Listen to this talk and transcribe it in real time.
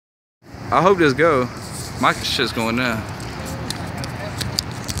I hope this go. My shit's going down.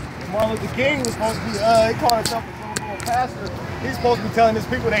 Martin Luther King was supposed to be, he called himself a little pastor. He's supposed to be telling his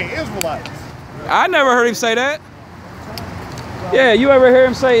people they Israelites. I never heard him say that. Yeah, you ever hear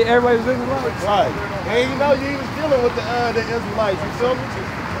him say everybody was Israelites? Right. And you know, he was dealing with the Israelites. You feel me?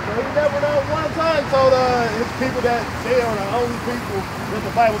 So he never one time told his people that they are the only people that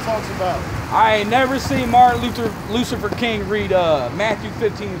the Bible talks about. I ain't never seen Martin Luther King read Matthew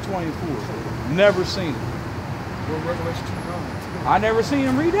 15 and 24. Never seen it. Revelation 2:9. I never seen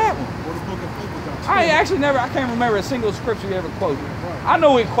him read that one. I can't remember a single scripture he ever quoted. I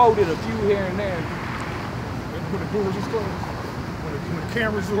know he quoted a few here and there. When the doors are closed, when the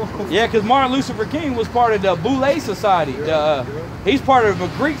cameras are off. Yeah, because Martin Luther King was part of the Boule Society. He's part of a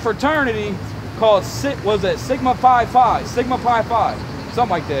Greek fraternity called Sigma Pi Phi, something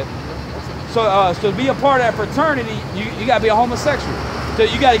like that. So to be a part of that fraternity, you got to be a homosexual. So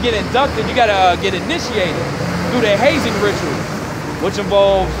you got to get inducted, you got to get initiated through the hazing ritual, which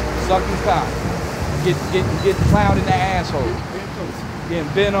involves sucking cock, get plowed in the asshole, getting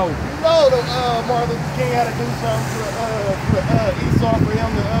bent over. You know, Martin Luther King had to do something for Esau for him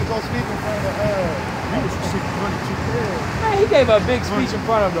to go speak in front of he was receiving money too. Man, he gave a big speech in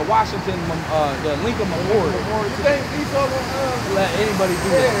front of the Washington, the Lincoln Memorial. You think Esau would let anybody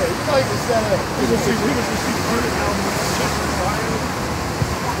do that? Yeah, you know he was set up. He was receiving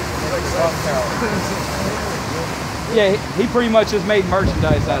 $100,000 Yeah, he pretty much just made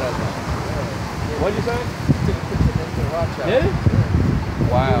merchandise out of it. What'd you say? Did it?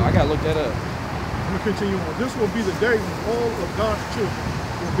 Wow, I gotta look that up. Let me continue on. This will be the day when all of God's children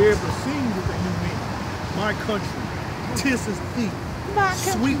will be able to sing with a new name. My country, 'tis is thee,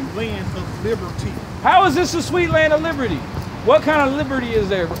 sweet land of liberty. How is this a sweet land of liberty? What kind of liberty is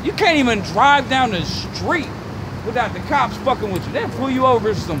there? You can't even drive down the street without the cops fucking with you. They'll pull you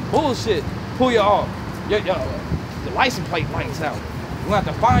over for some bullshit, pull you off. The license plate lights out. We'll have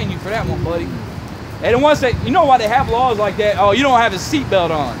to fine you for that one, buddy. And the ones that, you know why they have laws like that? Oh, you don't have a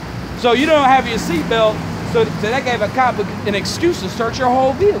seatbelt on. So you don't have your seatbelt, so that gave a cop an excuse to search your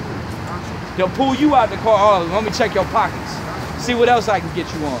whole vehicle. They'll pull you out the car. Oh, let me check your pockets. See what else I can get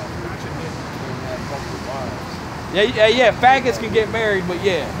you on. Yeah, faggots can get married, but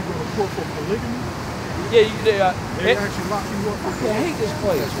yeah. You go to court for polygamy? Yeah, they actually lock you up. I hate this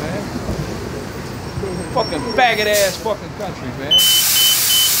place, man. Fucking faggot ass fucking country, man.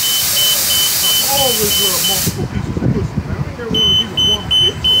 I always love multiple pieces of pussy, man. I ain't never want to be with one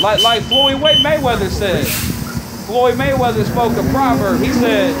bitch. Like Floyd Mayweather said. Floyd Mayweather spoke a proverb. He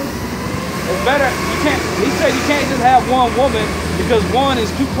said, it's better, he said you can't just have one woman because one is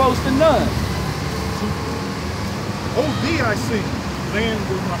too close to none. Oh, thee I sing, land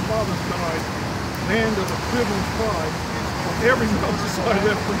where my fathers died, land of the pilgrim's pride, on every mountainside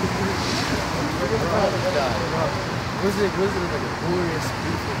after the bridge. Was it like a glorious,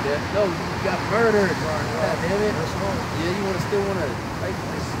 beautiful death? No, you got murdered. God damn it. Yeah, you still want to fight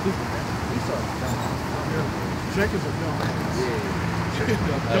this stupid, man. Esau's dumb. Yeah. Jacob's a dumb ass. Yeah.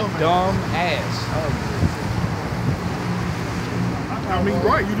 A dumb ass. I mean,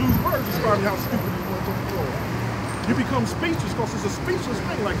 right, you lose words describing how stupid you was on the floor. You become speechless because it's a speechless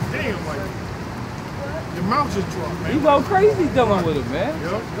thing, like, damn, like, your mouth just dropped, man. You go crazy dealing with it, man.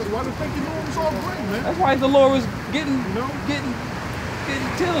 Yeah, that's why they think the Lord was all great, man. That's why the Lord was getting to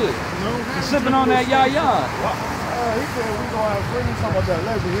it. Sipping on that yah. He said we're going to bring you something about that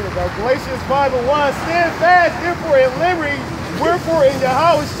legend here about Galatians 5:1. Stand fast, therefore, in liberty, wherefore in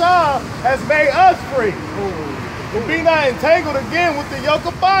Yahweh Shah has made us free. And be not entangled again with the yoke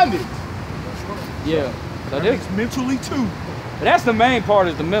of bondage. That's right. Yeah. So that means mentally too. That's the main part,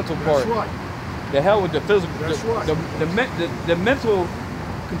 is the mental part. That's right. The hell with the physical. That's right. The mental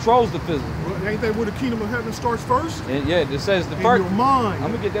controls the physical. Well, ain't that where the kingdom of heaven starts first? And yeah, it says the in first. Your mind.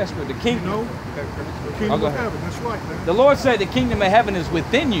 I'm gonna get that straight. The kingdom. You know, the kingdom of heaven. That's right, man. The Lord said the kingdom of heaven is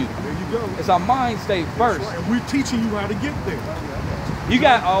within you. There you go. It's our mind state first. Right. And we're teaching you how to get there. You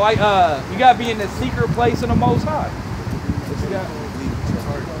got you got to be in the secret place of the Most High.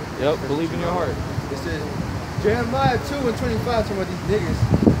 Yep, believe in your heart. It says Jeremiah 2:25 talking about these niggers.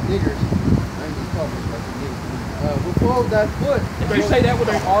 I ain't just calling them like niggers. Withhold thy foot. Did you say that with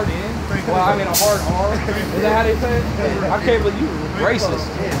a hard N? Well, I mean a hard R. Is that how they say it? I can't believe you racist.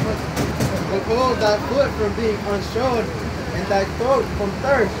 Withhold thy foot from being unshod, and thy throat from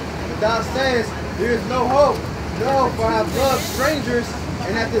thirst. But thou sayest, there is no hope. No, for I have loved strangers,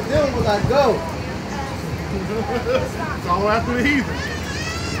 and after them will I go. It's all after the heathen.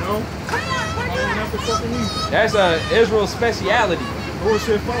 You know? Following after fucking heathen. That's Israel's speciality. The Lord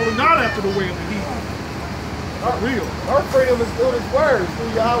said, follow not after the way of the heathen. Real. Our freedom is through His word,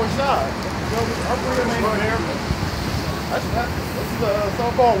 through Yahweh Shai. Our freedom ain't America. This is a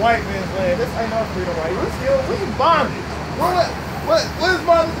so-called white man's land. This ain't our freedom right here. We in bondage. What is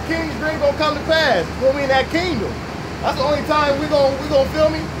Martin Luther King's dream gonna come to pass when we in that kingdom? That's the only time we gonna feel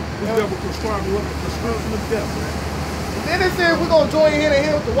me. This devil prescribed the prescription of death, man. And then it said we're gonna join hand in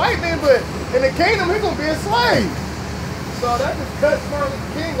hand with the white man, but in the kingdom he's gonna be a slave. So that just cuts Martin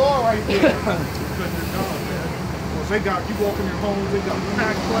Luther King off right there. Because they're God, man. Because they got, you walk in their homes, they got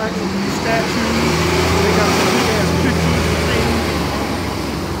plaques, statues, they got big-ass pictures and things.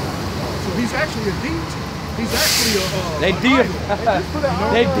 So he's actually a deity. He's actually They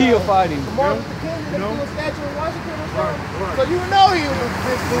deified him. Martin Luther King, they do a statue in Washington or something. Right. So you know he was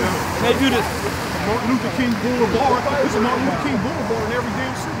this dude. And they do this. Martin Luther King Boulevard. There's a Martin Luther King Boulevard in every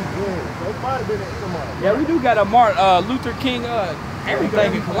damn city. Yeah, it might have been it. Come on. Yeah, we do got a Luther King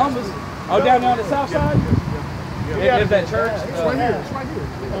everything in Columbus. Oh, down on the south side? Yeah. Is that church? It's right here. It's right here.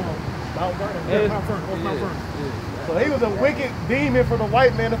 Mount Vernon. Yeah. Mount Vernon. Mount Vernon. So he was a wicked demon for the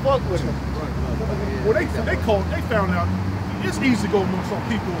white man to fuck with him. Well, they found out it's easy to go among some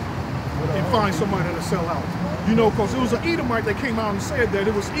people and find somebody that'll sell out. You know, because it was an Edomite that came out and said that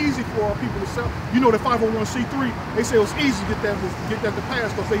it was easy for our people to sell. You know, the 501c3, they said it was easy to get that to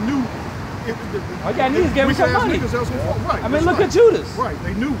pass because they knew. All you need is give him some money. Right, I mean, look at Judas. Right,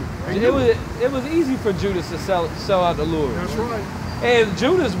 they knew it. It was easy for Judas to sell out the Lord. That's right. And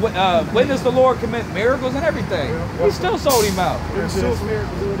Judas witnessed the Lord commit miracles and everything. He still sold him out.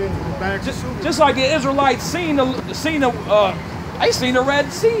 Just like the Israelites seen the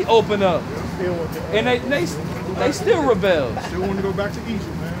Red Sea open up, and they still rebelled. Still want to go back to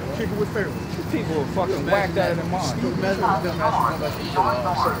Egypt, man. Kick it with Pharaoh. People were fucking whacked out of their mind.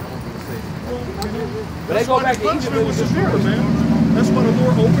 But they go back to Egypt. It was severe, man. That's why the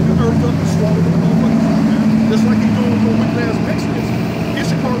Lord opened the earth up and swallowed the motherfuckers up, man. Just like he's doing with wicked-ass Mexicans.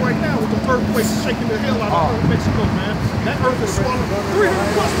 Issachar right now with the earthquake shaking the hell out of Mexico, man. That earth is swallowed 300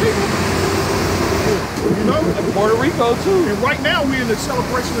 plus people. You know? And Puerto Rico too. And right now we're in the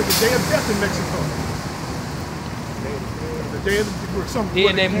celebration of the Day of Death in Mexico. The Day of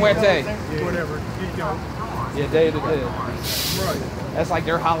Dia de Muerte. Whatever. You know. Yeah, Day of the Dead. Right. That's like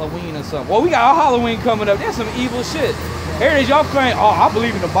their Halloween or something. Well, we got our Halloween coming up. That's some evil shit. Here it is, y'all claim, oh, I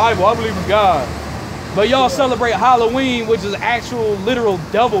believe in the Bible, I believe in God. But y'all celebrate Halloween, which is actual, literal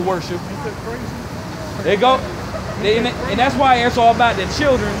devil worship. Ain't that crazy? They go, and that's why it's all about the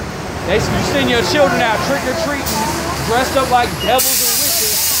children. You send your children out trick-or-treating, dressed up like devils and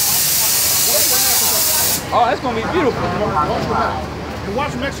witches. Oh, that's gonna be beautiful. And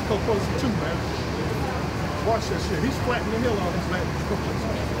watch Mexico closer too, man. Watch that shit. He's flattening the hell out of his land.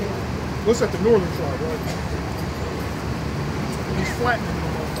 What's at the northern side, right? He's flattening them.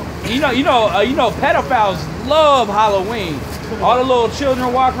 You know, pedophiles love Halloween. All the little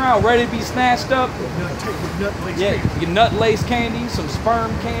children walk around ready to be snatched up. Your nut lace candy, some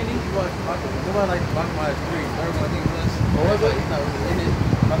sperm candy. What about like Michael Myers 3? Everyone think it was. What was it? In it,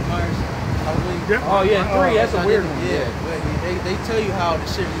 Michael Myers, Halloween. Oh yeah, 3. That's a weird one. Yeah, but they tell you how the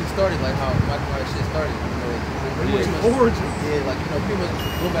shit really started, like how Michael Myers shit started. You know, origin. Yeah, like people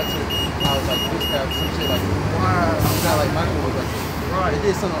go back to how it's like witchcraft, some shit like. Wow. It's not like Michael was like. Right.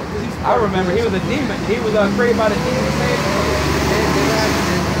 They did something. I remember he was a demon. He was created by the demon.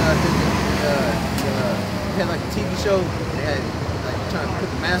 They had like a TV show. They had like trying to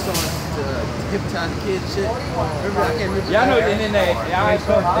put the mask on to hypnotize the kids and shit. Remember, I can't remember. Yeah, I know. And then they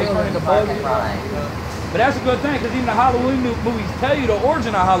turn into bugs. But that's a good thing because even the Halloween movies tell you the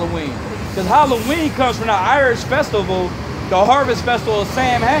origin of Halloween. Because Halloween comes from the Irish festival, the harvest festival of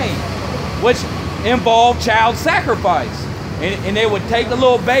Samhain, which involved child sacrifice. And they would take the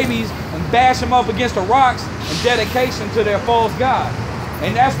little babies and bash them up against the rocks in dedication to their false god.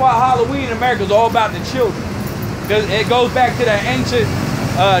 And that's why Halloween in America is all about the children. Because it goes back to that ancient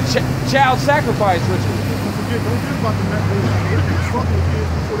child sacrifice ritual. Don't forget about the Mexicans fucking the kids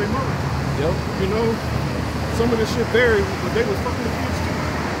before they murdered. Yep. You know, some of this shit buried, but they was fucking the kids too.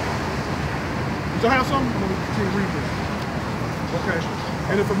 Did y'all have something? I'm gonna continue reading. Okay.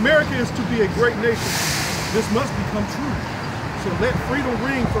 And if America is to be a great nation, this must become true. So let freedom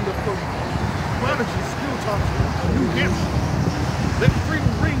ring from the prodigious skill tops of New Hampshire. Let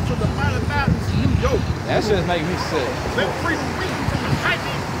freedom ring from the minor mountains of New York. That shit make me sick. Let freedom ring from the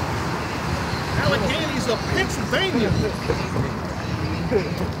highland Alleghenies of Pennsylvania.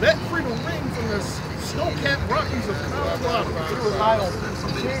 Let freedom ring from the snow-capped Rockies of Colorado.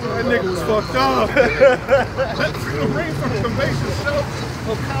 That nigga was fucked up. Let freedom ring from the convention shelf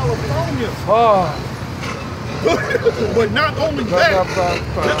of California. Oh. But not only that,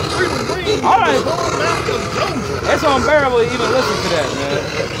 that freedom ring All right. the whole map of Georgia. It's unbearable to even listen to that, man.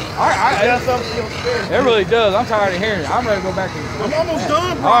 That's something to your spirit. It really does. I'm tired of hearing it. I'm ready to go back to I'm almost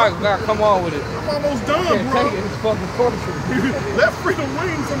done, bro. All right, gotta come on with it. I'm almost done, Can't bro. take it. It's fucking torture. That freedom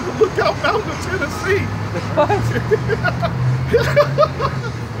ring from the Lookout Mountain of Tennessee. What?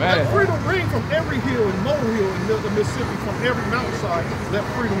 That Man. freedom ring from every hill and molehill in the Mississippi, from every mountainside, that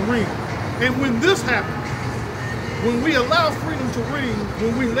freedom ring. And when this happens, when we allow freedom to ring,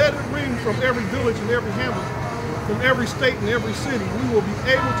 when we let it ring from every village and every hamlet, from every state and every city, we will be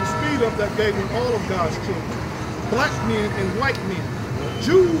able to speed up that gate with all of God's children. Black men and white men,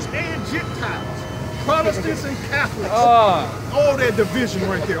 Jews and Gentiles, Protestants and Catholics. All that division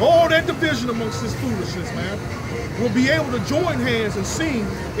right there, all that division amongst this foolishness, man, will be able to join hands and sing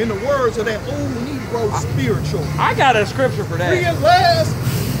in the words of that old Negro spiritual. I got a scripture for that. Free at last,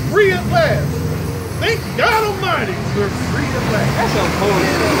 free at last. Thank God Almighty, we're free at last. That's some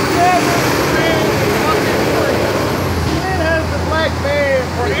bullshit. When has the black man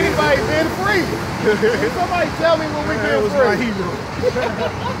or anybody been free? Can somebody tell me when we That been was free? my hero.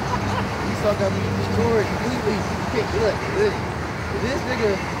 You saw that we destroyed completely. Look, this nigga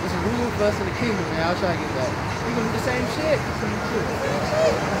was ruling for us in the kingdom, man. I'll try to get that. He gonna do the same shit.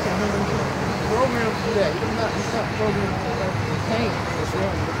 Programs do that. He's not programmed to paint.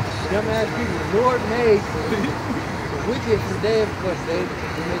 Dumbass people. The Lord made the wicked for the day of what? They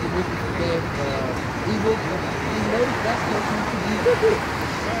made the wicked for the day of evil. He made it. That's what you can do.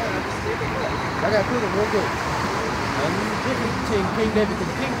 I got to put it real quick. There's a difference between King David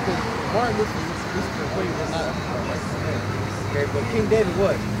and Martin Luther. This is way not okay, but King David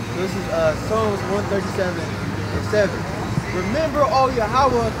what? So this is Psalms 137 and 7. Remember, O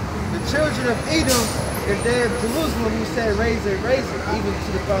Yahweh, the children of Edom, the day of Jerusalem, you said, raise it, even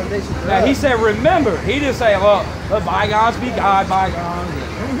to the foundation. Now he said, remember. He didn't say, well, let bygones be God, bygones.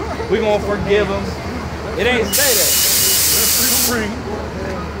 We're going to forgive them. It ain't say that. That's freedom ring.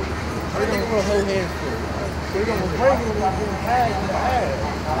 I think we're going to hold hands for it. We're going to break it like in half and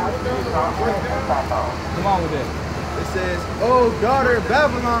half. Come on with that. It says, "O daughter of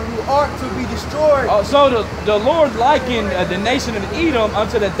Babylon, who art to be destroyed." Oh, so the Lord likened the nation of Edom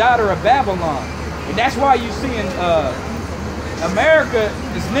unto the daughter of Babylon. And that's why you see in America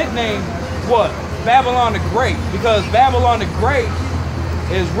is nicknamed what? Babylon the Great. Because Babylon the Great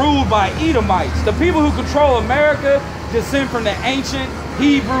is ruled by Edomites. The people who control America descend from the ancient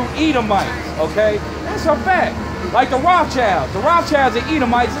Hebrew Edomites, okay? That's a fact. Like the Rothschilds. The Rothschilds are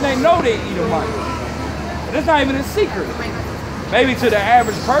Edomites and they know they're Edomites. And it's not even a secret. Maybe to the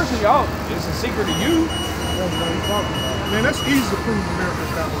average person, y'all, it's a secret to you. Man, that's easy to prove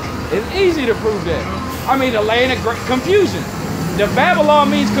America's Babylon. It's easy to prove that. I mean, the land of confusion. The Babylon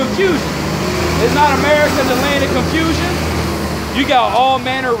means confusion. It's not America the land of confusion. You got all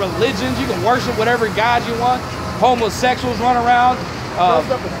manner of religions. You can worship whatever God you want. Homosexuals run around.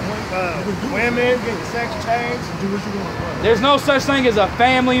 Women getting sex change. Do what you want. There's no such thing as a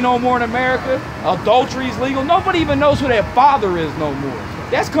family no more in America. Adultery is legal. Nobody even knows who their father is no more.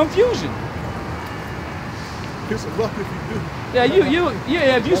 That's confusion. It's a luck if you do. Yeah,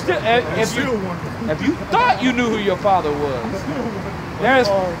 if you thought you knew who your father was. There's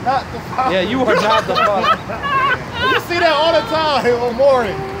Not the father. yeah, you are not the father. You see that all the time on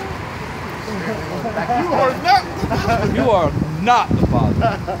morning. You are not You are not the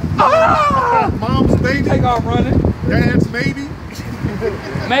father. mom's baby, Take off running. dad's maybe,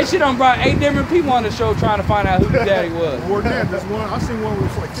 Man, she done brought 8 different people on the show trying to find out who the daddy was. or dad. There's one. I seen one where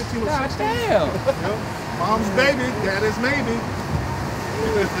it's like 15 or God 16. damn. Yep. Mom's baby, dad's maybe.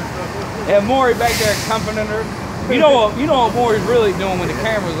 And Maury back there accompanying her. You know what Maury's really doing when the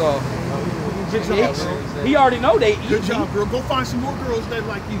camera's off. Good job, girl. He already know they Good easy. job, girl. Go find some more girls that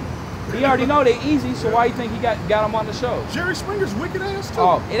like you. He already know they easy, so why you think he got them on the show? Jerry Springer's wicked ass too.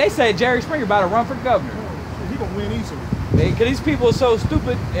 Oh, and they say Jerry Springer about to run for governor. He gonna win easily. Because these people are so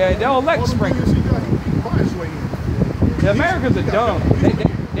stupid, they'll elect All the Springer. millions he got, he can buy his way in. The Americans are dumb.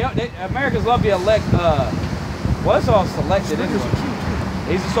 Americans love to elect, well, it's all selected Springer's a anyway. Jew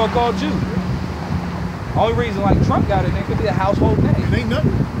too. He's a so-called Jew. Only reason like Trump got it, it could be a household name. And ain't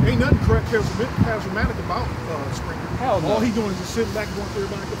nothing charismatic about Springer. Hell no. All he doing is just sitting back and going through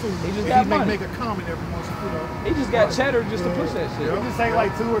everybody food. He just And got he may money. make a comment every once in a while. He just got cheddar just to push that shit. You just say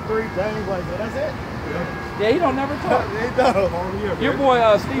like 2 or 3 things like that. That's it. Yeah, he don't never talk. They don't. Your boy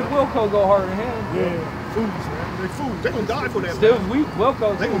Steve Wilco go harder than him. Yeah. Fools, man. They fools. They gonna die for that. Steve man.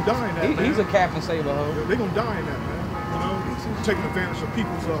 Wilco, They gonna die in that, he's a man. cap and save a hoe. They gonna die in that, man. You know. taking advantage of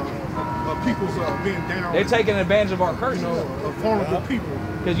people's being down. They're taking advantage of our curses. You know, vulnerable people.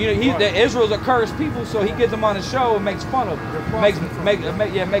 Because you know Israel's a cursed people, so he gets them on the show and makes fun of them,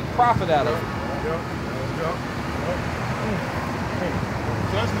 make profit out of it.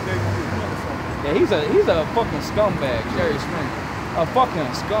 Judgment Day gonna be a motherfucker. Yeah, he's a fucking scumbag, Jerry Smith, a fucking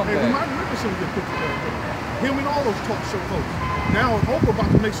scumbag. Hey, Martin Nicholson get picture there. Him and all those talk show hosts. Now Oprah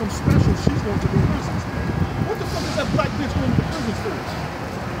about to make some special. She's going to the prisons. What the fuck is that black bitch going to the prisons for?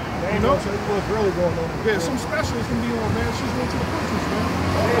 They know what's really going on. Yeah, some special is gonna be on, man. She's going to the prisons, man.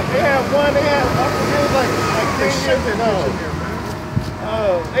 They had one. They had it was like 10 years ago.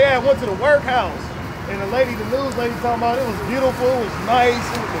 They had went to the workhouse, and the news lady talking about it was beautiful, it was nice,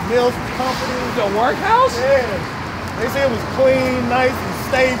 the meals was comforting. The workhouse? Yeah. They said it was clean, nice, and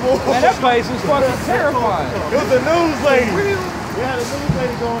stable. Man, that place was fucking terrifying. It was a news lady. We had a news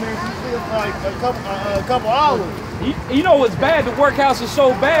lady going there. She stayed like a couple hours. You know what's bad? The workhouse is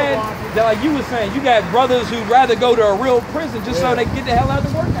so bad that, like you were saying, you got brothers who'd rather go to a real prison just so they can get the hell out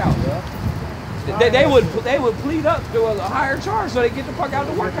of the workhouse. They would plead up to a higher charge so they get the fuck out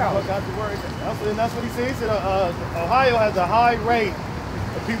of the workhouse. And that's what he said. He said Ohio has a high rate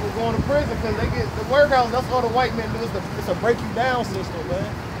of people going to prison because they get the workhouse. That's all the white men do. It's a break you down system,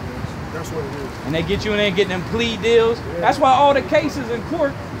 man. That's what it is. And they get you in there getting them plea deals. Yeah. That's why all the cases in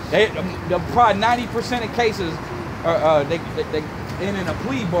court, probably 90% of cases they end in a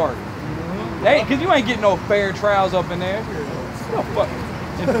plea bargain. Because you ain't getting no fair trials up in there. No fuck.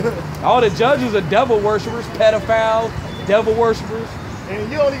 All the judges are devil worshippers, pedophiles, devil worshippers. And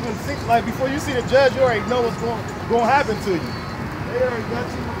you don't even see, like, before you see the judge, you already know what's going to happen to you. They already got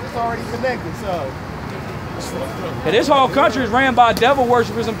you. It's already connected. So. And this whole country is ran by devil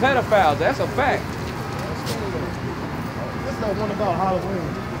worshippers and pedophiles. That's a fact. There's no one about Halloween.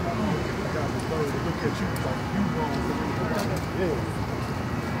 Look at you.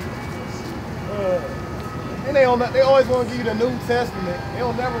 And they always want to give you the New Testament. They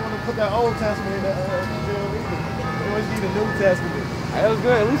don't never want to put that Old Testament in the jail either. They always give you the New Testament. That was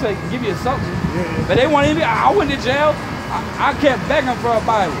good. At least they can give you something. Yeah. But they want to. I went to jail. I kept begging for a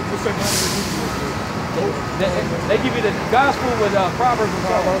Bible. They give you the gospel with Proverbs and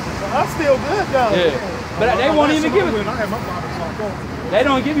Psalms. I'm still good though. Yeah. But they won't even give it. I had my Bible talked over. They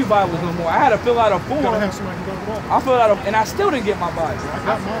don't give you Bibles no more. I had to fill out a form. I filled out and I still didn't get my Bible. I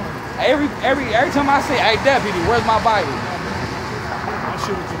got mine. Every time I say, "Hey deputy, where's my Bible?" My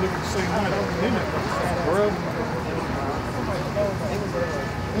shit was delivered the same night. I was in that. For real?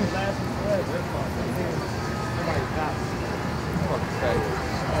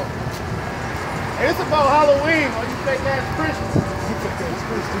 It's about Halloween. Or you think that's Christian?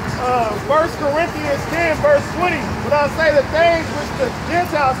 1 Corinthians 10, verse 20. But I say the things which the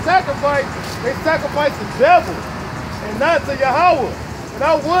Gentiles sacrifice, they sacrifice to the devil, and not to Yahweh. And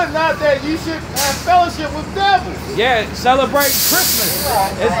I would not that you should have fellowship with devils. Yeah, celebrate Christmas.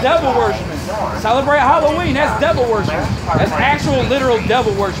 It's devil worshiping. Celebrate Halloween. That's devil worshiping. That's actual, literal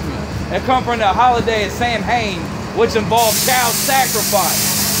devil worshiping. It comes from the holiday of Samhain, which involves child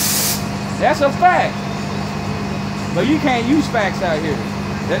sacrifice. That's a fact. But you can't use facts out here.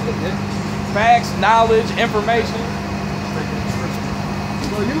 Facts, knowledge, information.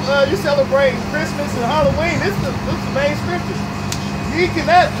 Well, you celebrate Christmas and Halloween. This is the main scripture. You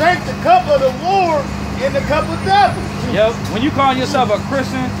cannot drink the cup of the Lord and the cup of devil. Yep. When you call yourself a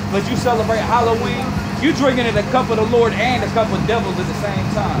Christian, but you celebrate Halloween, you drinking in the cup of the Lord and the cup of devils at the same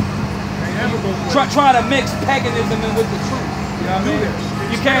time. Trying to mix paganism in with the truth. You know what I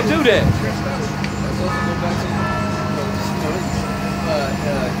mean? You can't do that.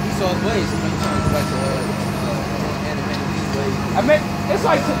 Esau's ways. I mean, it's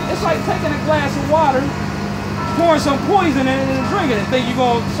like taking a glass of water, pouring some poison in it and drinking it, think you're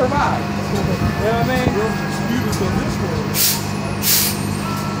gonna survive. You know what I mean?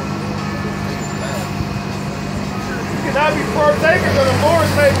 You cannot be partakers of the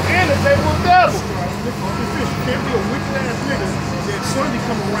Lord's table and the table of devil. You can't be a wicked ass nigga that Sunday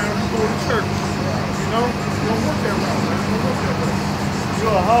come around and you go to church. You know? You don't work that route, man. You don't work that way.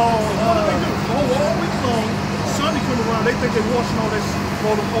 You're a whole all week long, Sunday come around, they think they're washing all that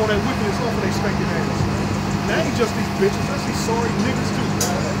wickedness off of their spanking ass. That ain't just these bitches, that's these sorry niggas too.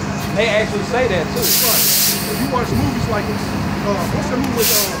 They actually say that too. Right. You watch movies like this, what's the movie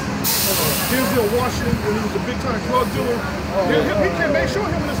with Denzel Washington when he was a big time drug dealer? He can make sure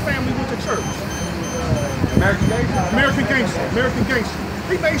him and his family went to church. American Gangster.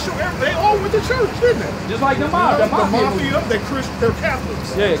 He made sure they all went to church, didn't they? Just like the mafia. The mafia, they're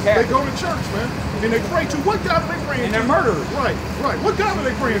Catholics. Yeah, Catholics. They go to church, man. And they pray to, what God are they praying to? And they're murderers. Right. What God are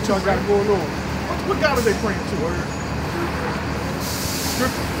they praying to? What God are they praying to?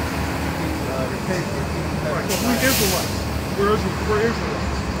 scripture. Right, so we Israelites. We're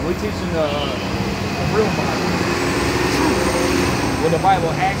Israelites. We teaching the real Bible. What the Bible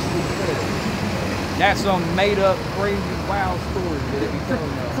actually says. That's some made up, crazy, wild stories that it be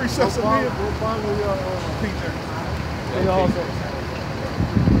telling us. Precepts of men. We'll finally repeat that. They also.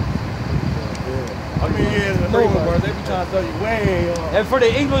 I mean, yeah, the whole word, they be trying to throw you way off. And for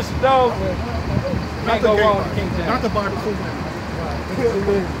the English, though, Not can't the go gay wrong Bible. with King James. Not the Bible for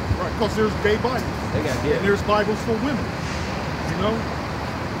women. Right, because there's gay Bibles. They got And there's Bibles for women. You know?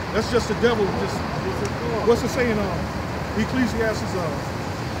 That's just the devil. What's it saying? Ecclesiastes,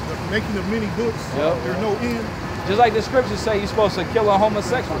 the making of many books. Yep. There's no end. Just like the scriptures say, you're supposed to kill a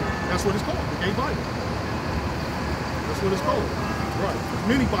homosexual. That's what it's called, the gay Bible. That's what it's called. Right. There's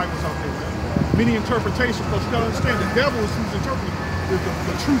many Bibles out there, man. Many interpretations, because you gotta understand the devil is who's interpreting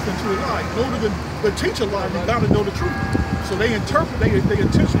the truth into a lie. In order to teach a lie, you gotta know the truth. So they interpret, they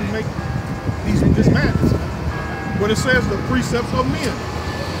intentionally make this madness. But it says the precepts of men.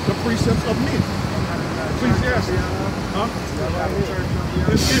 The precepts of men. Ecclesiastes. Huh?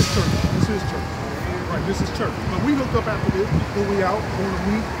 This is church. This is church. Right, this is church. But we hook up after this. When we out, during the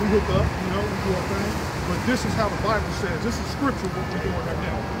week, we hook up, you know, we do our thing. But this is how the Bible says. This is scripture what we're doing right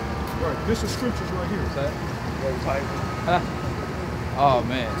now. Right, this is scriptures right here. Oh,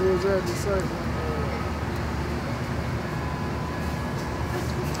 man. What was that to say?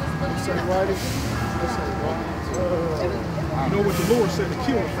 Say writing? You know what the Lord said to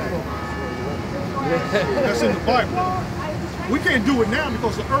kill the fat. That's in the Bible. We can't do it now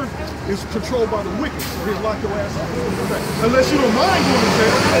because the earth is controlled by the wicked. So he'll lock your ass up. Unless you don't mind going to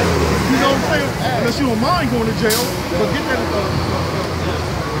jail. You know what I'm saying? Unless you don't mind going to jail. But get that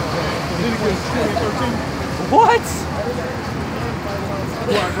Leviticus 20:13. What?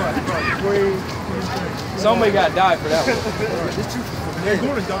 Right. Somebody got to die for that one. They're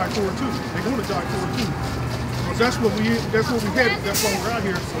going to die for it too. They're going to die for it too. Because that's what we headed. That's why we're out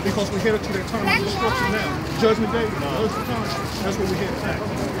here. Because we're headed to that time of destruction now. Judgment Day, judgment time. That's what we're headed at.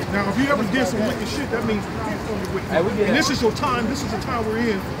 Now, if you ever did some wicked shit, that means you're wicked. And this is your time. This is the time we're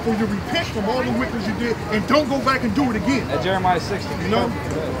in for you to repent from all the wickedness you did and don't go back and do it again. At Jeremiah 60. You know?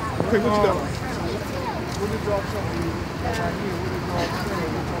 Okay, what you got?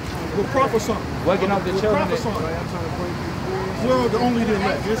 We'll prophesy. Waking up the children. Well, the only the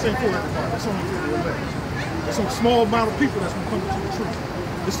elect. This ain't for everybody. It's only for the elect. There's some small amount of people that's going to come into the truth.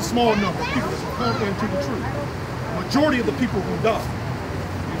 It's a small number of people that's going to come into the truth. The majority of the people who die.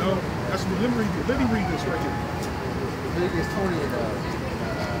 You know, that's what, let me read this right here. Leviticus 20 and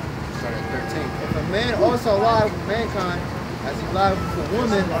start at 13. If a man also lie with mankind, as he lied with a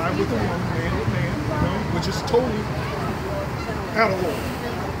woman, Lie with a woman, man with man, you know, which is totally out of order.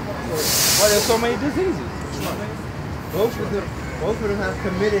 Why there's so many diseases? both of them have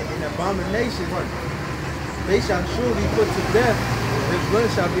committed an abomination. They shall surely put to death, their blood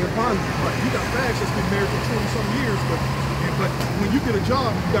shall be upon them. Right. You got fags that's been married for 20-some years, but when you get a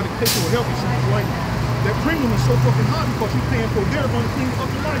job, you got to pay for a health insurance. Like that premium is so fucking high because you're paying for their unclean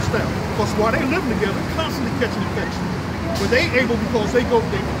fucking lifestyle. Because while they living together, constantly catching infections. But they able because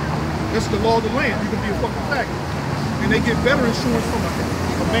that's the law of the land. You can be a fucking faggot, and they get better insurance from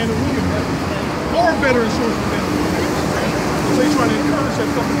a man and woman, far better insurance from man and woman. So they try to encourage that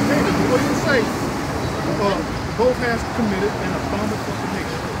fucking behavior. But what do you say? Both has committed an abomination.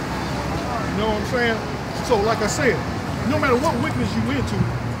 You know what I'm saying? So like I said, no matter what wickedness you into,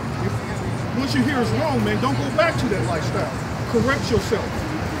 once you hear it's wrong, man, don't go back to that lifestyle. Correct yourself.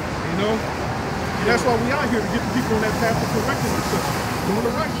 You know? And that's why we out here to get the people on that path of correcting themselves. Doing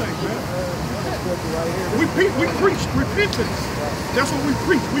the right thing, man. We preach repentance. That's what we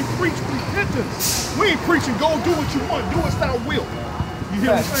preach. We preach repentance. We ain't preaching go do what you want, do as thou wilt. You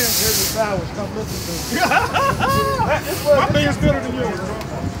hear what I'm saying? Here's the flowers. Come listen to me. My man's better than yours, bro.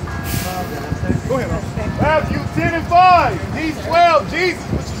 Go ahead, Matthew 10 and 5. These 12, Jesus,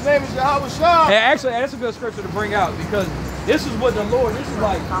 which his name is Yahweh Shah. And actually, that's a good scripture to bring out because this is what the Lord, this is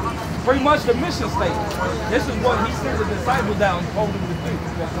like pretty much the mission statement. This is what he sent the disciples down and told them to do.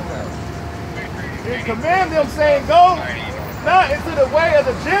 And command them, saying, go not into the way of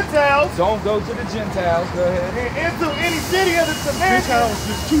the Gentiles. Don't go to the Gentiles. Go ahead. And into any city of the Samaritans. Gentiles,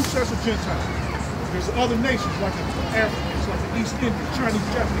 there's two sets of Gentiles. There's other nations like the Africans, like the East Indians, Chinese,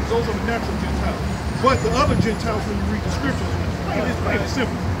 Japanese. Those are the natural Gentiles. But the other Gentiles, when you read the scriptures, it's plain and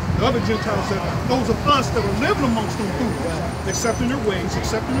simple. The other Gentiles, those of us that are living amongst them fools, accepting their ways,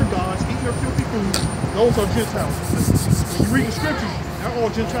 accepting their gods, eating their filthy food, those are Gentiles. When you read the scriptures, not all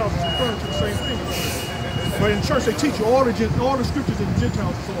Gentiles is referring to the same thing. But in church, they teach you all the scriptures in the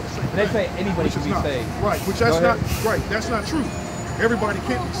Gentiles is all the same. They say anybody can be saved. Right, which that's not right. That's not true. Everybody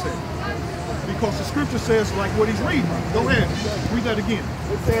can't be saved. Because the scripture says, like what he's reading. Go ahead, read that again.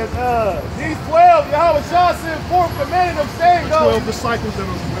 It says, these 12 Yahweh Shah sent forth, commanding them, saying, 12 disciples that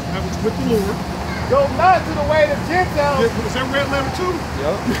was with the Lord. Go not to the way of Gentiles. Is that red letter too?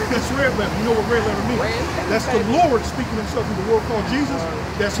 Yep. That's red letter. You know what red letter means? That's the Lord speaking himself in the word called Jesus.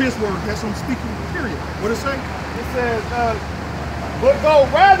 That's his word. That's him speaking, period. What does it say? It says, but go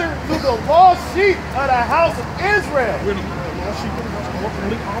rather to the lost sheep of the house of Israel. We're the lost sheep of the house of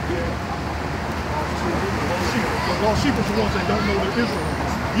Israel. The lost sheep are the ones that don't know they're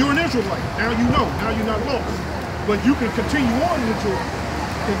Israelites. You're an Israelite. Now you know. Now you're not lost. But you can continue on into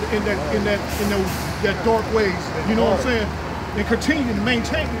that dark ways. You know what I'm saying? And continue to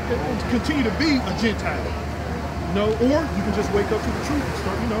maintain, continue to be a Gentile. You know, or you can just wake up to the truth and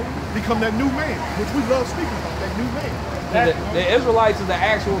start, you know, become that new man, which we love speaking about, that new man. The Israelites are the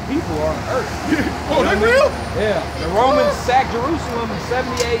actual people on earth. Oh, they real? Yeah. The Romans sacked Jerusalem in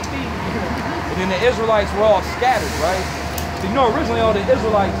 70 AD. And then the Israelites were all scattered, right? So, you know, originally all the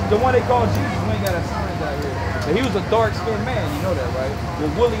Israelites, the one they called Jesus, we ain't got a sign out here. But he was a dark-skinned man, you know that, right?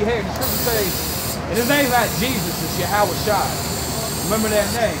 With woolly hair. The scripture says, and his name's not Jesus, it's Yahweh Shai. Remember that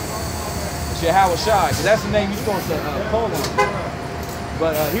name? It's Yahweh Shai, because that's the name you're supposed to call him.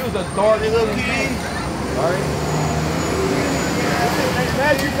 But he was a dark-skinned man. All right? And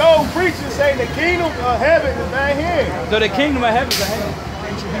as you go preaching, saying the kingdom of heaven is not here. So the kingdom of heaven is at hand.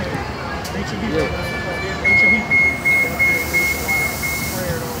 Ancient Hebrew. Ancient Hebrew.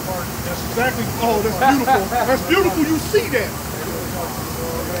 That's exactly, oh, that's beautiful. That's beautiful, you see that.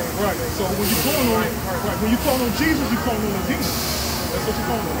 Right, so when you call on, right, when you call on Jesus, you call on the demon. That's what you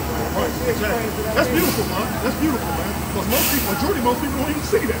call on. Right, exactly. That's beautiful, man. That's beautiful, man. Because most people don't even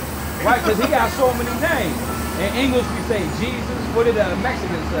see that. Right, because he got so many names. In English, we say Jesus. What did the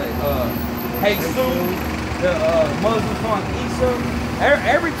Mexicans say? Jesus. The Muslims call him Isa.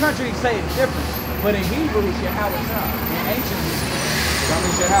 Every country say it different. But in Hebrew, it's Yahweh Shai. In ancient Hebrew,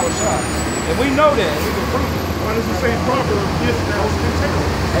 it's Yahweh Shai. And we know that. We can prove it. Why does it say in Proverbs, if thou can tell?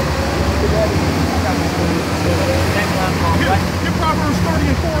 Get Proverbs 30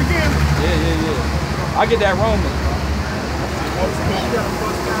 and 4 again. Yeah. I get that Romans.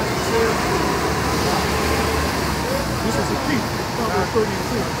 This is a key. Proverbs 30 and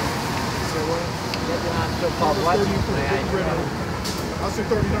 4. I said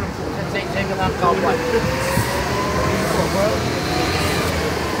 39 and 4.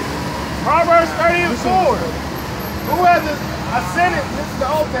 Proverbs 30 and 4. Who has ascended, this is the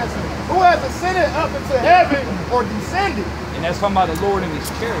Old Testament, who has ascended up into heaven or descended? And that's talking about the Lord and his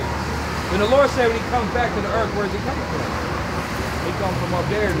chariots. Then the Lord said when he comes back to the earth, where's he coming from? He comes from up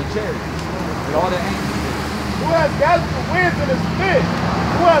there in the chariots. With all the angels. Who has gathered the winds in his spit?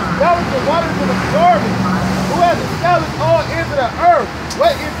 Who has gathered the waters in his garment? Who has established all ends of the earth?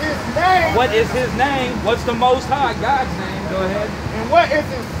 What is his name? What is his name? What's the Most High? God's name. Go ahead. And what is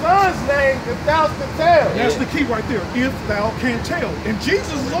his son's name, if thou can tell? That's the key right there. If thou can tell. And Jesus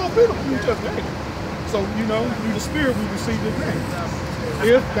is all beautiful. You just name it. So, you know, through the Spirit we receive his name.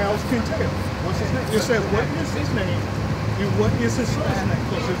 If thou can tell. What's his name? It says, what is his name? And what is his son's name?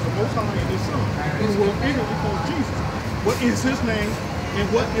 Because it's the Most High and his son. And the world ignorantly calls Jesus. What is his name? And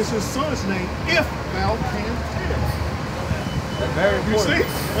what is his son's name? If thou can tell. That's very important.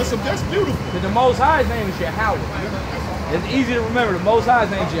 You see? That's beautiful. But the Most High's name is Yahweh. It's easy to remember. The Most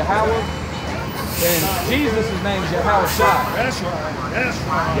High's name is Yahweh. And Jesus' name is Yahweh Shai. That's right. That's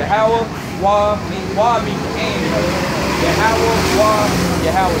right. Yahweh, Wah means and. Yahweh, Wah,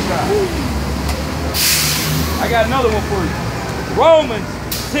 Yahweh Shai. I got another one for you. Romans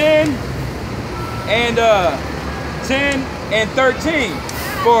 10 and 13.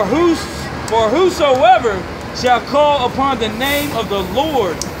 For whosoever shall call upon the name of the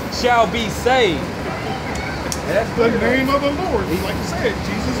Lord shall be saved. That's the name of the Lord. Like I said,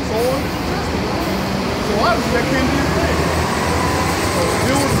 Jesus is all in the New Testament. So obviously that can't be his name. So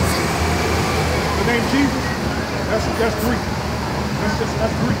the name Jesus, that's Greek.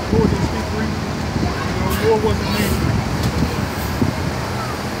 That's Greek. Lord didn't speak Greek. Lord wasn't named Greek.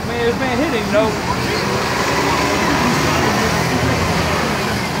 Man, this man hit him, you know. Don't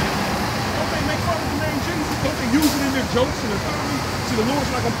they make fun of the name Jesus? Don't they use it in their jokes and their comedy? See, the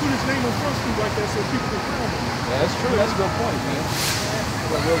Lord's not going to put his name on front street like that so people can call him. Yeah, that's true. That's a good point, man.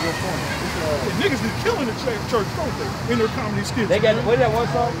 That's a real good point. The niggas be killing the church, don't they? In their comedy skits. They got, what is that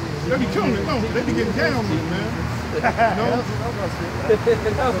one song? They be killing it, don't they? They be getting down with it, man. You know?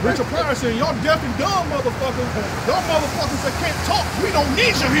 Richard Pryor saying, y'all deaf and dumb motherfuckers. Y'all motherfuckers that can't talk, we don't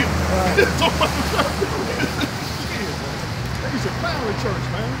need you here. They should pound the church,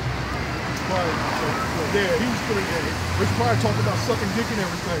 man. Right. So, yeah, he was pretty. Yeah, Rich Pryor talked about sucking dick and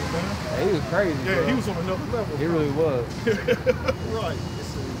everything, man. He was crazy. Yeah, bro. he was on another level. He really was. Right.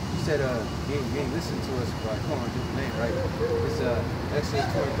 You said you ain't listened to us, right? Come on, just name right. It's Exodus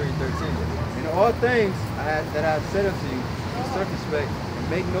 23:13. In all things that I have said unto you, in circumspect, and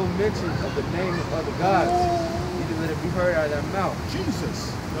make no mention of the name of other gods, neither let it be heard out of their mouth.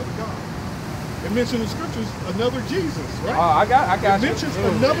 Jesus, another God. It mentioned in the scriptures another Jesus, right? Oh, I got it you. mentions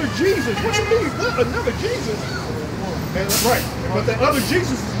another Jesus. What you mean? What? Another Jesus? And, right. But the other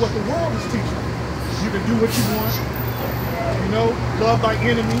Jesus is what the world is teaching. You can do what you want. You know, love thy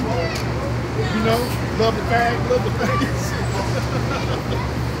enemy. You know, love the fag, love the faggots.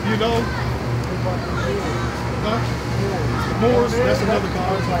 You know? Huh? The Moors, that's another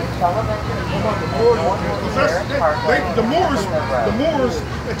God. The Moors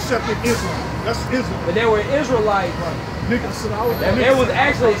accepted Islam. That's Islam. But they were Israelites. Niggas. They was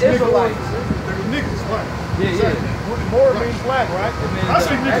actually Israelites. They were niggas, right? Yeah, yeah. Moor means black, right? I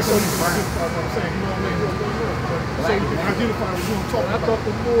say niggas so I'm saying, you know what I mean? So you can identify with who I'm talking about. I thought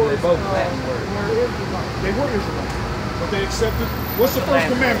the Moors They both Latin words. They were Israelites. But they accepted. What's the first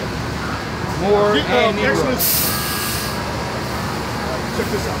commandment? Moor and Negro. Exodus. Check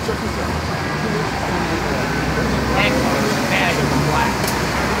this out. Check this out. Spanish is black.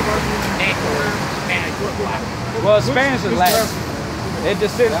 Spanish is black. Well, Spanish is Latin. It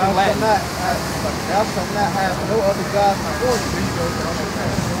descends from Latin. Thou shalt not have no other gods before you.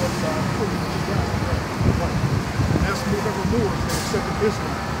 And that's whoever Moors that accepted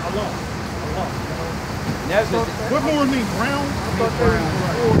Islam. Allah. That's What Moor mean? Brown? I thought they were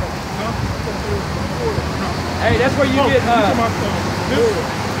brown. hey, that's where you get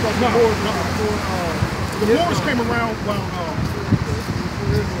the Moors came around when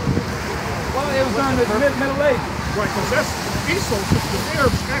well, it was during the Middle Ages. right, because that's Esau, the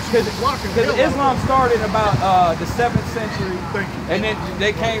Arabs actually was blocking Because Islam started about the 7th century. Thank you. And then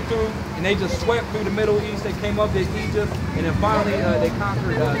they came through and they just swept through the Middle East. They came up to Egypt and then finally they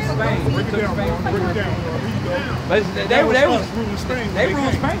conquered Spain. Break it down, Spain. break it down. Here you go. But they ruled Spain. They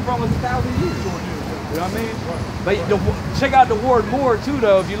ruled Spain for almost 1,000 years. You know what I mean? But check out the word Moor too,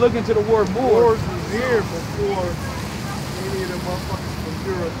 though. If you look into the word Moor, Moors was here before any of them motherfuckers from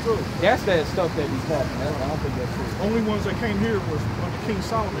Europe too. that's that stuff that he's talking about. I don't think that's true. Only ones that came here was under King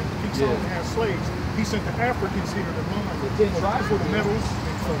Solomon. King Solomon had slaves. He sent the Africans here to mine The 10 tribes for the metals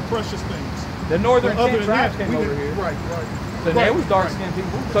and for precious things. The northern But 10 tribes came over here. Right. So they was dark-skinned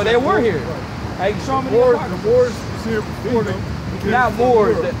people. So they were here. Hey, show me The the Moors was here before them. Not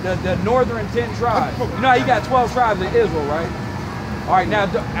Moors, the northern 10 tribes. You know how you got 12 tribes in Israel, right? All right, now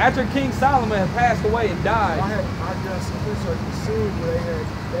after King Solomon had passed away and died, I got some research to see where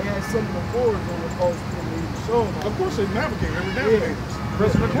they had some of the Moors on the coast and even showing them. Of course, they navigated. They were navigators.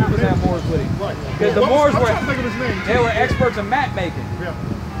 Christopher Columbus had Moors with him. Right. Because the Moors I'm were, trying to think of his name. they were experts in map making. Yeah.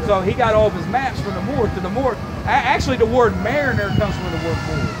 So he got all of his maps from the Moors. To the Moors, actually the word mariner comes from the word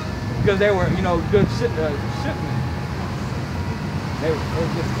Moor, because they were, you know, good shipmen. They were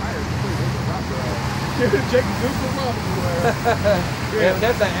just tired. Jacob Gibson Robinson. Yeah,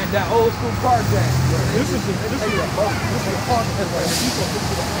 that's that old school car jack. This is a boat. This is a part of it. You go look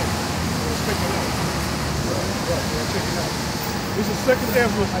to the home. Let's check it out. Check it out. This is second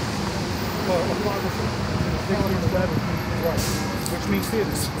Ezra apocrypha. Right. Which means hidden.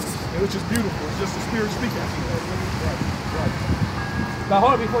 And which is beautiful. It's just the spirit speaking. Right. Now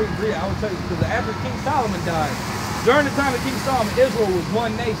hold on before you read, I will tell you, because after King Solomon died, during the time of King Solomon, Israel was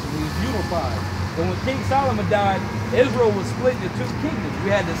one nation. It was unified. But when King Solomon died, Israel was split into two kingdoms. We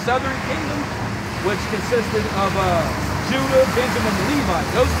had the southern kingdom, which consisted of Judah, Benjamin, and Levi,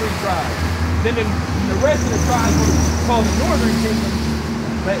 those three tribes. Then the rest of the tribes were called the northern kingdom,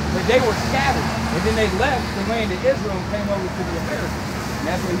 but they were scattered. And then they left the land of Israel and came over to the Americas. And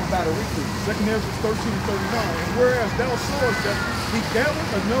that's where he was about to reach. Second Ezra 13:39. And whereas thou sawest that he gathered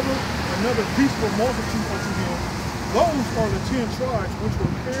another peaceful multitude unto him, those are the 10 tribes which were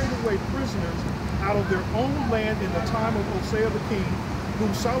carried away prisoners out of their own land in the time of Hosea the king,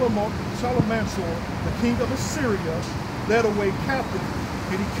 whom Shalmaneser, the king of Assyria, led away captive.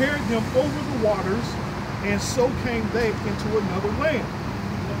 And he carried them over the waters, and so came they into another land.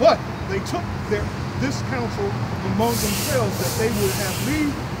 But they took this counsel among themselves, that they would have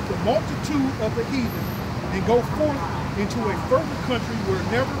leave the multitude of the heathen and go forth into a further country where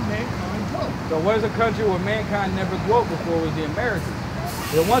never mankind dwelt. So where's a country where mankind never dwelt before was the Americas?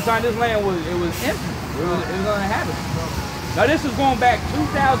 At one time this land was empty. It was uninhabited. Now this is going back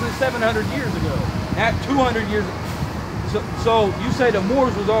 2,700 years ago, not 200 years ago. So you say the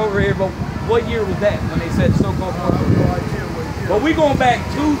Moors was over here, but what year was that when they said so-called Moors? I have no idea what But we going back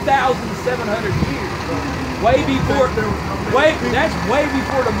 2,700 years. Way before, that's way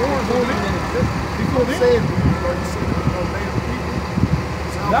before the Moors were even in existence. Before then,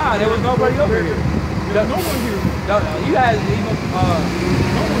 Nah, there was nobody over here. there's no one here. No, you guys even,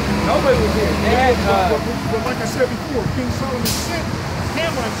 nobody was here. They had, but like I said before, King Solomon sent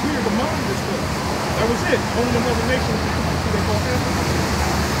Hamites here to mine this stuff. That was it. Only another nation they call Hamites.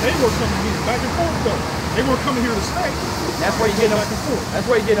 They were coming here, back and forth though. They weren't coming here to stay. that's where you get them, back and forth. that's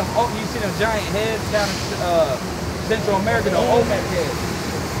where you get them, oh, you see them giant heads down in Central America, the Olmec heads.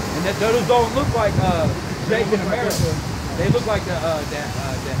 And those don't look like Jake in America. They look like the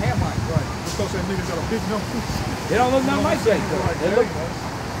Hamites. Right. Because that nigga got a big nose. They don't look nothing like Jake though. Right, They look,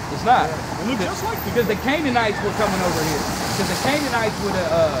 it's not. They look just like Because the Canaanites were coming over here. Because the Canaanites were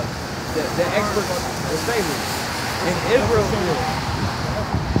the expert the sailors. And Israel was.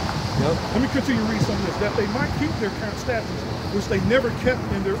 Yep. Let me continue to read some of this. That they might keep their statutes, which they never kept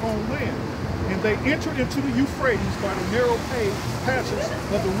in their own land. And they entered into the Euphrates by the narrow patches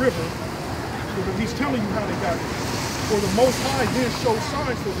of the river. He's telling you how they got there. For the Most High then showed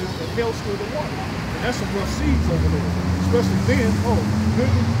signs for them and held still the water. And that's some rough seas over there. Especially then,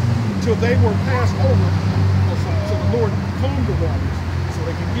 until they were passed over, so the Lord calmed the waters so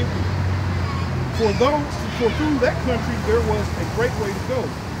they can get here. For through that country there was a great way to go,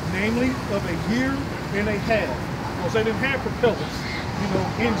 namely of a year and a half. Because they didn't have propellers,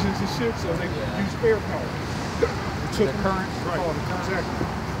 engines and shit, so they used air power. The current. Right, exactly.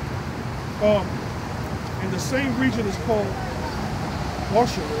 And the same region is called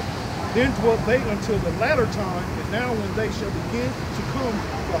Washerah. Then dwelt they until the latter time, and now when they shall begin to come,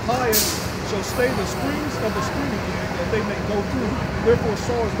 the highest shall stay the springs of the spring again, that they may go through. Therefore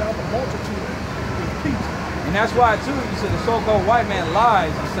sawest thou the multitude of people. And that's why too, you said the so-called white man lies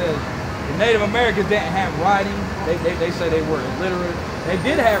and says the Native Americans didn't have writing. They say they were illiterate. They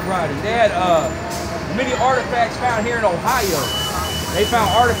did have writing. They had many artifacts found here in Ohio. They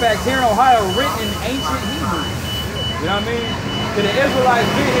found artifacts here in Ohio written in ancient Hebrew. You know what I mean? So the Israelites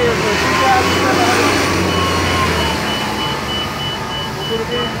been here for 2,700 years.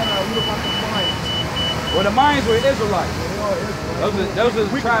 Well, the Mayans were Israelites. Those are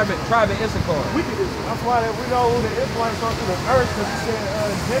the tribe of Issachar. That's why we know who the Israelites are through the earth, because it said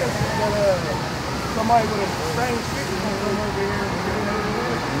Genesis that somebody with a strange figure came over here.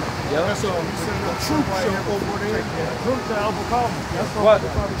 Yep. That's a troop shall overtake. Troop shall overcome. That's what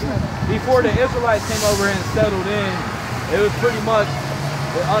before the Israelites came over and settled in, it was pretty much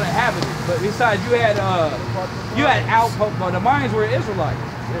uninhabited. But besides, you had outposts. But the Mayans were Israelites.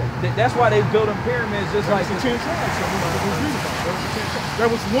 That's why they built them pyramids just like the 10 tribes. That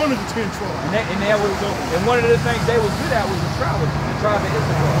was one of the 10 tribes. And one of the things they was good at was astrology, the tribe of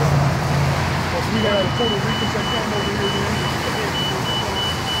Issachar. Because we had Puerto Ricans that came over here then.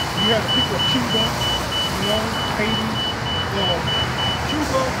 You had the people of Cuba, Haiti,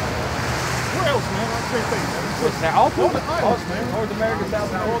 Cuba. Where else, man? I can't think. North America,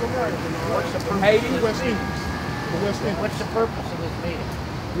 South America. Haiti. The West Indies. What's the purpose of this meeting?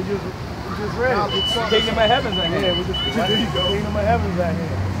 We just read it. Kingdom of Heaven's at hand. Yeah, there you go. Kingdom of Heaven's at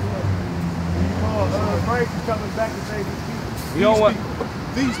hand. You call Christ is coming back to save these people. You know what?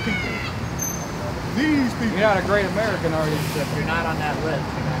 These people. These people. You're not a great American, are you? You're not on that list.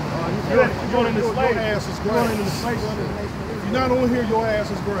 You're going into slavery. Your ass is grass. You're not on here, your ass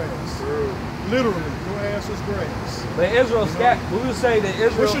is grass. Literally, your ass is grass. But Israel, we would say that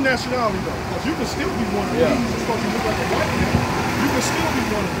Israel. What's your nationality though? Because you can still be one of these. It's supposed to look like a white man. You can still be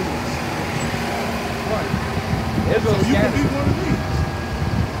one of these. Right. Israel, so you can be one of these.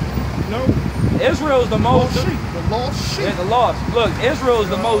 No. Israel is the most. The lost sheep. Yeah, the lost. Look, Israel is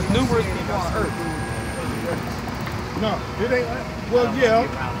the most numerous people on earth. No, it ain't. Well, yeah.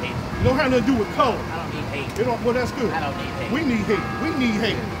 It don't have nothing to do with color. I don't need hate. Well, that's good. I don't need hate. We need hate. We need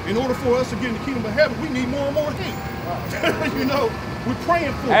hate. In order for us to get in the kingdom of heaven, we need more and more hate. We're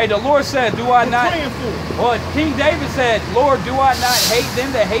praying for it. Hey, the Lord said, do I not? We're praying for it. Well, King David said, Lord, do I not hate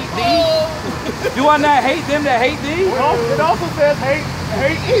them that hate thee? Do I not hate them that hate thee? It also says hate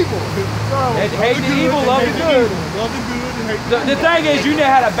evil. Hate the evil, love the good. Love the good and hate the The thing is, you need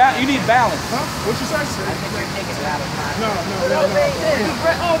balance. Huh? What you say? I think you're taking it out of time. No. Get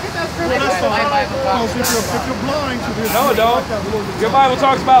that scripture. If you're blind to this. No, it don't. Your Bible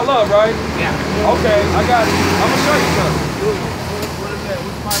talks about love, right? Yeah. Okay, I got it. I'm going to show you something. What is that?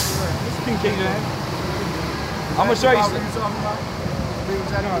 Which Bible is that? This is King James. I'm going to show you something.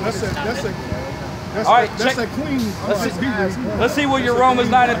 No, All right, that's that Queen. Let's see what your Romans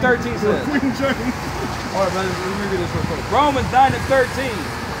 9 and 13 says. Queen James. All right, let me read this real quick. Romans 9 and 13.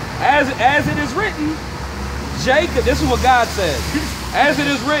 As it is written, Jacob, this is what God said. As it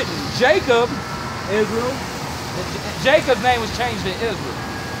is written, Jacob, Israel. Jacob's name was changed to Israel.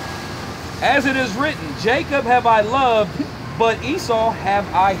 As it is written, Jacob have I loved, but Esau have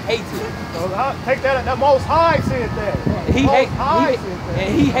I hated. So take that Most High said that.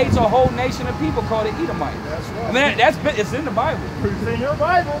 He hates a whole nation of people called the Edomite. That's right. I mean, it's in the Bible. It's in your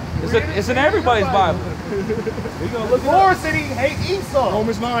Bible. It's in everybody's Bible. We gonna look The Lord said he hate Esau.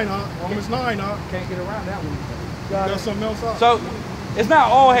 Romans 9, huh? Romans 9, huh? Can't get around that one. You got something else out? So it's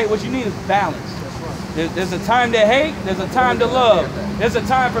not all hate. What you need is balance. There's a time to hate. There's a time to love. There's a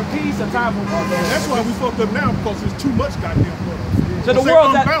time for peace. A time for. That's why we fucked up now, because there's too much goddamn love. So the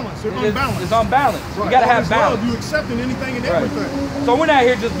world's unbalanced. They're unbalanced. It's unbalanced. Right. You gotta All have this balance. love, you accepting anything and Right. everything. So we're not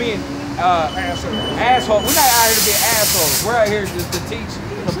here just being assholes. We're not out here to be assholes. We're out here just to teach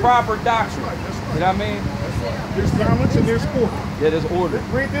the proper doctrine. That's right. That's right. You know what I mean? There's balance and there's order. Yeah, there's order.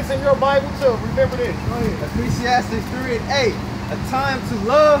 Read this in your Bible too. Remember this. Go ahead. Ecclesiastes 3 and 8. A time to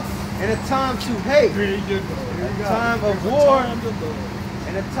love and a time to hate. There you go. A time of war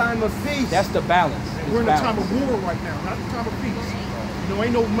and a time of peace. That's the balance. We're in a time of war right now, not the time of peace. You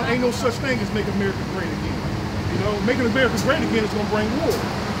know, ain't no such thing as make America great again. You know, making America great again is gonna bring war,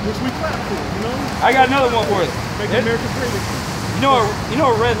 which we clap for. You know. I got another one for you. Making America great again. You know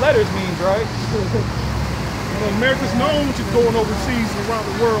what red letters means, right? You know, America's known to going overseas and around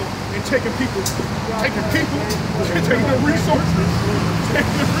the world and taking people, taking their resources,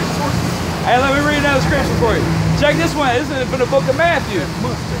 Hey, let me read another scripture for you. Check this one. This is from the book of Matthew.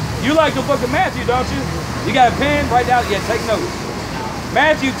 You like the book of Matthew, don't you? You got a pen? Write down. Yeah, take notes.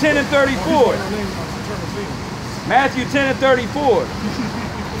 Matthew 10 and 34. Matthew 10 and 34.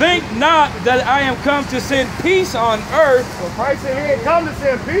 Think not that I am come to send peace on earth. So Christ said he ain't come to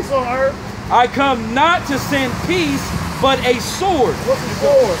send peace on earth. I come not to send peace, but a sword. What's the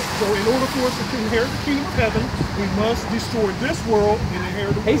sword? So in order for us to inherit the kingdom of heaven, we must destroy this world and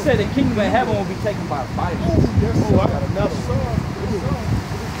inherit the world. He said the kingdom of heaven will be taken by violence. Yes, Oh, I got another one.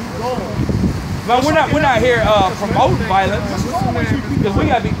 But we're not here promoting violence, because we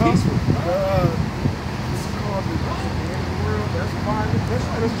gotta be peaceful.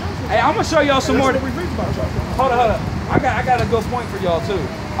 Hey, I'm gonna show y'all some more. Hold up. I got a good point for y'all too.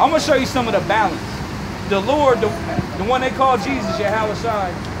 I'm gonna show you some of the balance. The Lord, the one they call Jesus,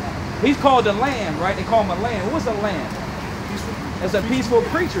 Yahushua, he's called the Lamb, right? They call him a lamb. What's a lamb? It's a peaceful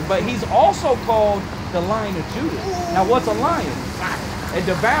creature, but he's also called the Lion of Judah. Now, what's a lion? A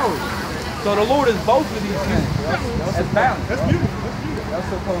devourer. So the Lord is both of these things. That's balance. That's beautiful. That's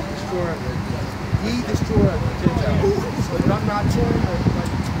supposed to destroy. He destroyed the Gentiles. But I'm not trying to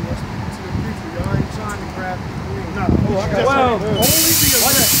y'all ain't trying to grab the green. No, Well, only the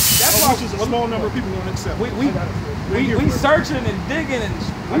elect, that's why which is a small number of people won't accept. we searching and digging and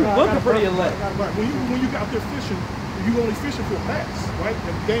we looking for the elect. Right. When you got there fishing, you only fishing for bass, right?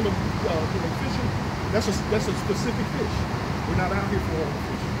 The game of fishing, that's a specific fish. We're not out here for all the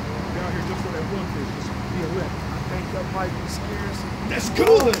fish. We're out here just for that one fish, just the elect. I think that might be scarce. That's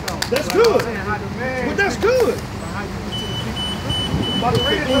good. That's good. But that's good.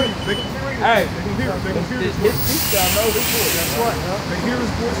 Hey, They gonna hear his his voice. feet down know his voice. That's right. They hear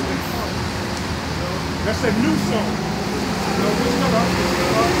his voice and they follow. You know, that's that new song. You know, which number?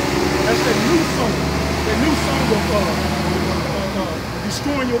 That's that new song. That new song of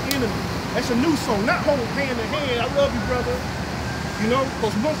destroying your enemy. That's a new song. Not hold hand in hand. I love you, brother. You know,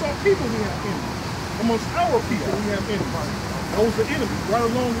 because amongst our people we have enemies. Amongst our people we have enemies. Those are enemies, right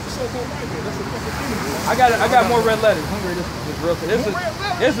along with the so-called white man. That's a fucking enemy. I got more red letters. I'm ready this real quick.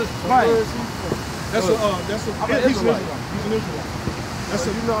 This is fine. He's an Israelite. He's an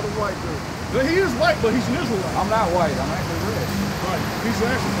Israelite. You're not a white dude. But he is white, but he's an Israelite. I'm not white. I'm actually red. Right. He's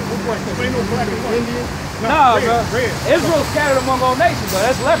actually white. There ain't no black and white. Indian. No, bro. Red. Israel's scattered among all nations, but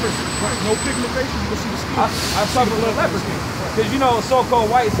that's leprosy. Right. No pigmentation. You can see the skin. I suffer with leprosy. Because you know,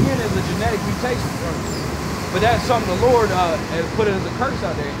 so-called white skin is a genetic mutation. But that's something the Lord has put it as a curse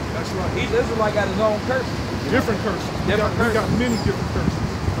out there. That's right. Each Israelite got his own curse. Different curses. We got many different curses.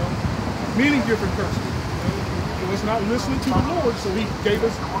 You know? Many different curses. You know? It's not listening to the Lord, so he gave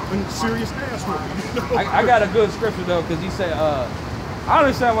us a serious ass whooping. You know? I got a good scripture though, because he said, I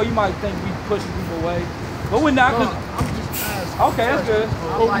understand why you might think we pushing people away, but we're not. I'm just asking. Okay, that's good.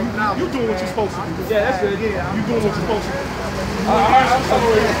 You're doing what you're supposed to do. Yeah, that's good. You're doing what you're supposed to do. I'm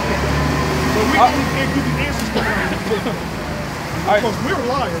sorry. But we can't give you answers to that. Because we're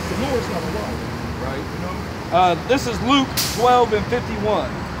liars. The Lord's not a liar. Right. You know? This is Luke 12 and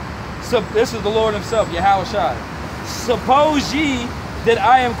 51. So this is the Lord himself, Yahushua. Suppose ye that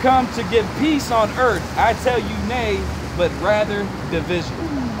I am come to give peace on earth. I tell you nay, but rather division.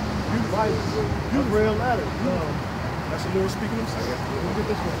 You real letter. That's the Lord speaking himself. Look at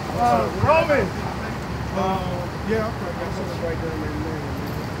this one. Romans. Yeah, that's right there in there.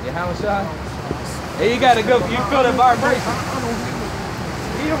 Yeah, how much shot? Hey, you gotta go. You feel the vibration.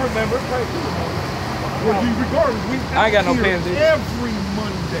 He'll remember. Well, regardless, we I ain't got no here pens either. every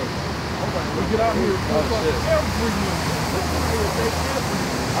Monday. We get out here Oh, shit. every Monday.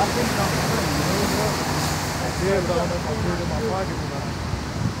 I think I'm saying, you know what? Yeah, but I don't know if I put it in my pocket or not.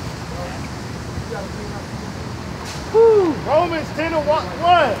 Romans 10 and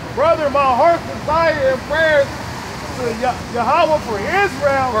 1. Brother, my heart's desire and prayers to Yahweh for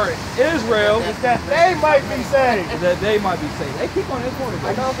Israel. For Israel, Is that they might be saved. that they might be saved. They keep on this morning.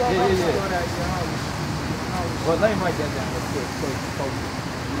 Yeah. Well, let me write that down real quick.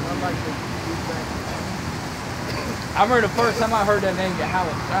 I remember the first time I heard that name,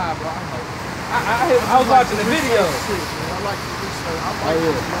 Yahweh Shai, bro. I was watching the video.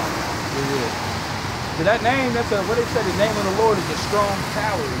 So that name, that's what they said, the name of the Lord is a strong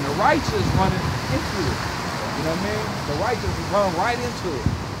tower, and the righteous running into it. You know what I mean? The righteous run right into it.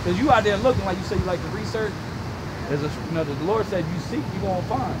 Because you out there looking, like you say you like to research. There's a, you know, the Lord said you seek, you're going to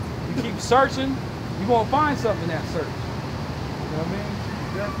find. You keep searching, you're going to find something in that search. You know what I mean?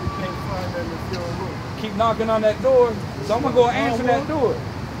 You definitely can't find that in your room. Keep knocking on that door, so I'm going to go answer that door.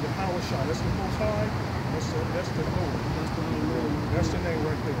 The power shot. That's the Most High. That's the Lord. That's the name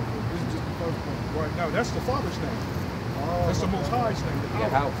right there. This is just the first one. Right now, that's the Father's name. That's the Most High's name. Yeah,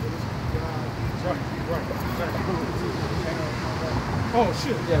 how? Right. Exactly. Oh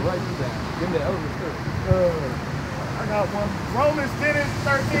shit. Yeah, write this down. Give me that over I got one. Romans 10 and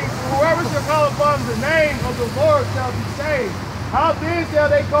 13. Whoever shall call upon the name of the Lord shall be saved. How then shall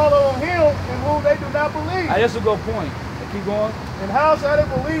they call on him in whom they do not believe? That's a good point. Keep going. And how shall they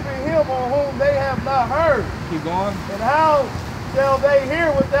believe in him on whom they have not heard? Keep going. And how shall they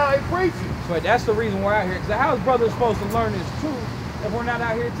hear without a preacher? So that's the reason we're out here. Because how is brothers supposed to learn this truth if we're not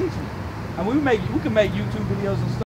out here teaching it? And we can make YouTube videos and stuff.